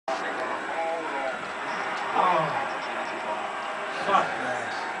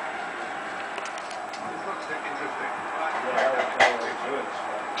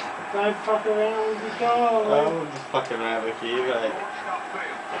fuck around with you, go away. I'm just fucking around with you, mate.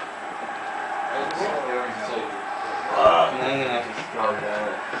 I'm gonna have to slow down.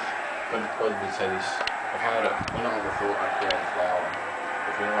 God would say this. I've had it. When I ever thought I'd create a flower,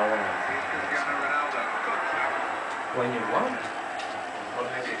 if you know what I want to When you what? What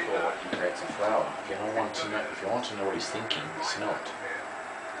has it thought he creates a flower? If you want to know what he's thinking, smell it.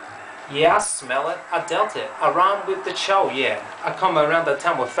 Yeah, I smell it. I dealt it. I rhyme with the Chow, yeah. I come around the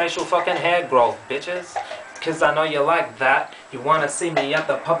town with facial fucking hair growth, bitches. Cause I know you like that. You wanna see me at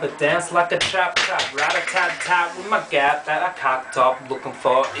the puppet dance like a trap rat-a-tat-tat with my gap that I cocked up, looking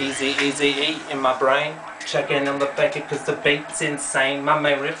for easy E in my brain. Checking on the faker cause the beat's insane. My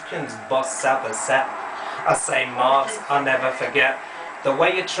main riffkins bust out the set. I say Mars, I'll never forget. The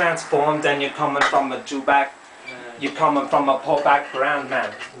way you transformed and you're coming from a Jew-back. You're coming from a poor background,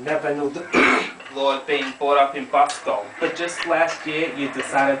 man. Never knew the Lord being brought up in Bosco. But just last year, you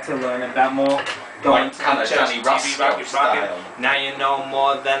decided to learn about more. Going to the church, TV, rocket. Now you know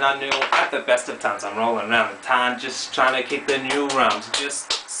more than I knew. At the best of times, I'm rolling around the time, just trying to kick the new rhymes.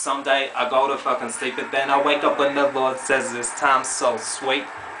 Just someday, I go to fucking sleep, but then I wake up when the Lord says this time's so sweet.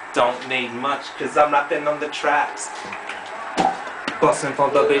 Don't need much, cause I'm rapping on the tracks. Bustin' for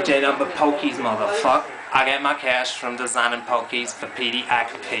the bitch ain't number pokies, motherfucker. I get my cash from designing pokies for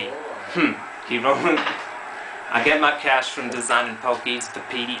PDACP. He wrote. I get my cash from designing pokies for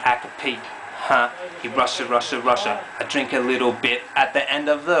PDACP. He Russia. I drink a little bit at the end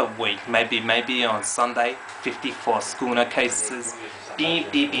of the week. Maybe on Sunday. 54 schooner cases. Beep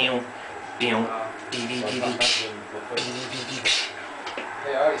beep beep beep beep beep beep beep beep beep.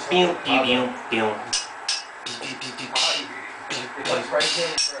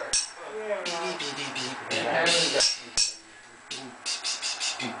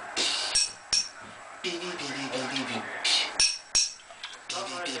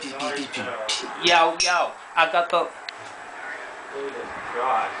 Yo, I got the.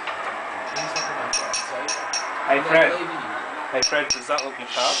 Hey Fred, does that look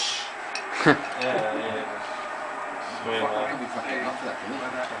sharp? Yeah.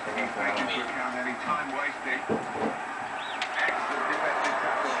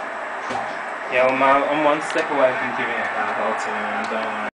 Yeah, well, I'm one step away from giving it that whole to him, don't worry.